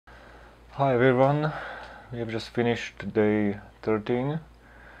Hi everyone, we have just finished day 13.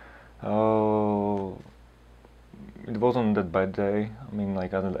 Uh, it wasn't that bad day, I mean,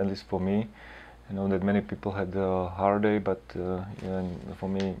 like at least for me. I know that many people had a hard day, but even for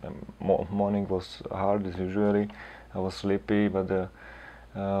me, morning was hard as usually. I was sleepy, but the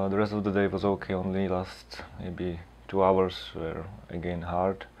rest of the day was okay. Only last maybe 2 hours were again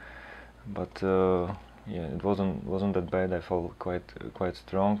hard, but yeah, it wasn't that bad. I felt quite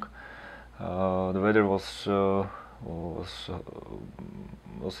strong. The weather was uh, was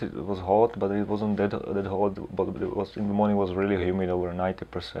hot, but it wasn't that hot. But it was in the morning was really humid, over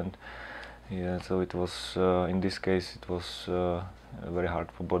 90%. Yeah, so it was in this case it was very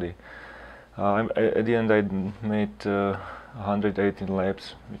hard for body. At the end I made 118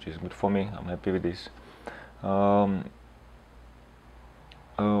 laps, which is good for me. I'm happy with this. Um,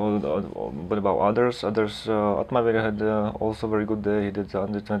 but about others, Atmavir had also very good day. He did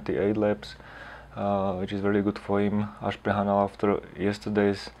 128 laps, which is very good for him. Ashprehanal, after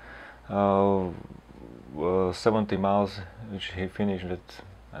yesterday's 70 miles, which he finished at,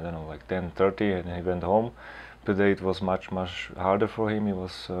 I don't know, like 10:30, and he went home. Today it was much harder for him. He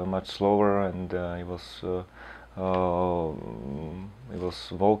was much slower, and uh, he was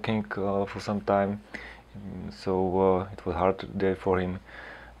walking for some time, so it was hard day for him.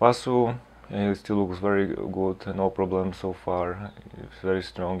 Vasu, he still looks very good, no problem so far. He's very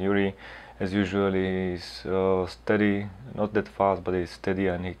strong. Yuri, as usual, is steady, not that fast, but he's steady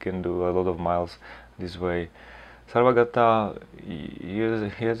and he can do a lot of miles this way. Sarvagata, he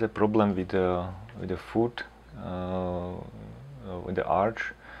has a problem with the foot, with the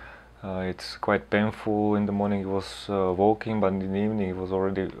arch. It's quite painful. In the morning he was walking, but in the evening he was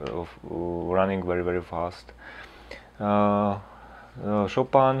already running very fast.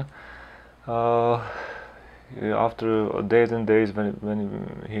 Chopin, uh, after days and days when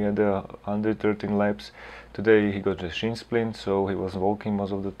he had 113 laps, today he got a shin splint, so he was walking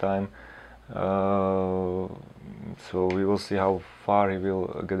most of the time. So we will see how far he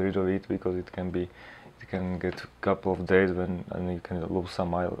will get rid of it, because it can get a couple of days and you can lose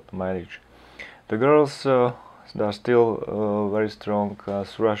some mileage. The girls, they are still very strong.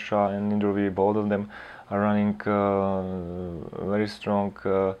 Surasha and Indrovi, both of them are running very strong.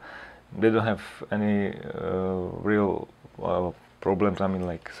 They don't have any real problems, I mean,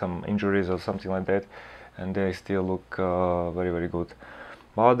 like some injuries or something like that, and they still look very good.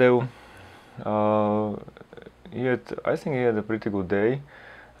 Bahadev, I think he had a pretty good day.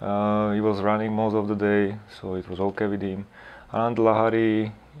 He was running most of the day, so it was okay with him. Anand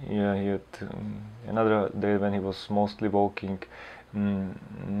Lahari, yeah, he had another day when he was mostly walking,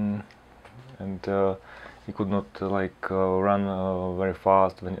 and he could not run very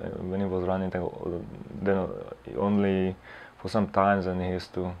fast when he was running. Then only for some times, and he has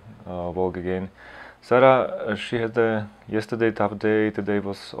to walk again. Sarah, she had yesterday tough day. Today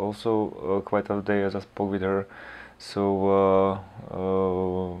was also quite tough day as I spoke with her. So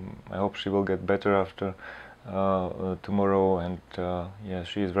I hope she will get better after tomorrow. And yeah,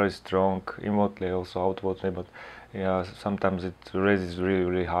 she is very strong inwardly, also outwardly. But yeah, sometimes the race is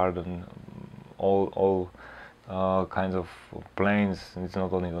really hard on all kinds of planes. It's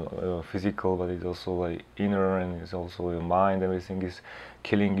not only physical, but it's also like inner, and it's also your mind. Everything is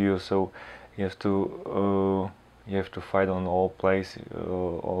killing you. So you have to fight on all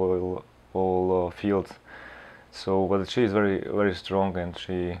all fields. So, but she is very strong, and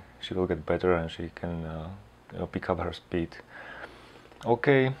she will get better, and she can pick up her speed.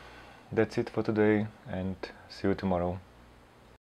 Okay, that's it for today, and see you tomorrow.